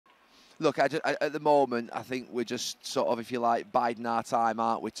Look, at the moment, I think we're just sort of, if you like, biding our time,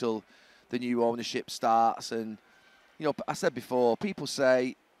 aren't we, till the new ownership starts. And, you know, I said before, people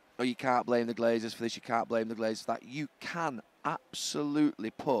say, oh, you can't blame the Glazers for this, you can't blame the Glazers for that. You can absolutely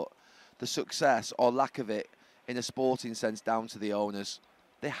put the success or lack of it in a sporting sense down to the owners.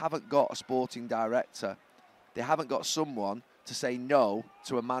 They haven't got a sporting director. They haven't got someone to say no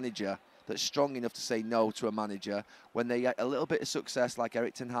to a manager that's strong enough to say no to a manager when they get a little bit of success like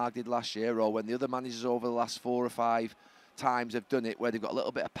Eric Ten Hag did last year, or when the other managers over the last 4 or 5 times have done it, where they've got a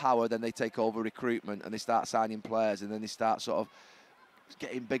little bit of power, then they take over recruitment and they start signing players, and then they start sort of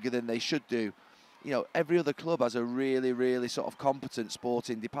getting bigger than they should do. You know, every other club has a really, really sort of competent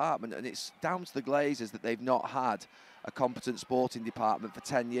sporting department, and it's down to the Glazers that they've not had a competent sporting department for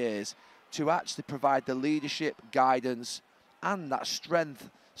 10 years to actually provide the leadership, guidance, and that strength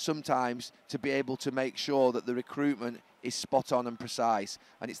sometimes to be able to make sure that the recruitment is spot on and precise.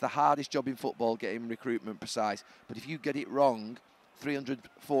 And it's the hardest job in football, getting recruitment precise. But if you get it wrong 300,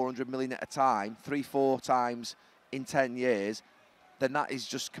 400 million at a time, 3-4 times in 10 years, then that is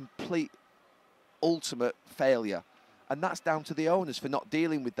just complete, ultimate failure. And that's down to the owners for not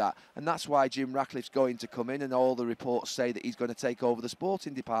dealing with that. And that's why Jim Ratcliffe's going to come in, and all the reports say that he's going to take over the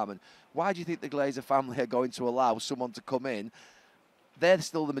sporting department. Why do you think the Glazer family are going to allow someone to come in? They're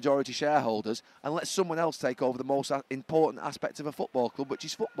still the majority shareholders, and let someone else take over the most important aspect of a football club, which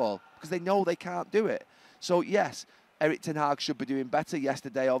is football, because they know they can't do it. So, yes, Eric Ten Hag should be doing better.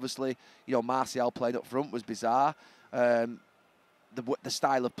 Yesterday, obviously, you know, Martial playing up front was bizarre. The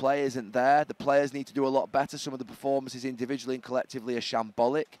style of play isn't there. The players need to do a lot better. Some of the performances individually and collectively are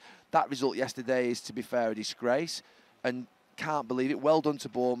shambolic. That result yesterday is, to be fair, a disgrace, and can't believe it. Well done to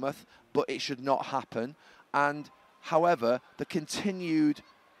Bournemouth, but it should not happen. And however, the continued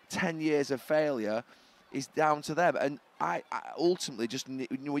 10 years of failure is down to them. And I ultimately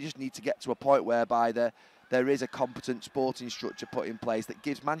we just need to get to a point whereby there is a competent sporting structure put in place that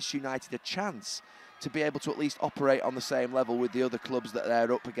gives Manchester United a chance to be able to at least operate on the same level with the other clubs that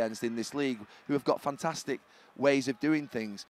they're up against in this league, who have got fantastic ways of doing things.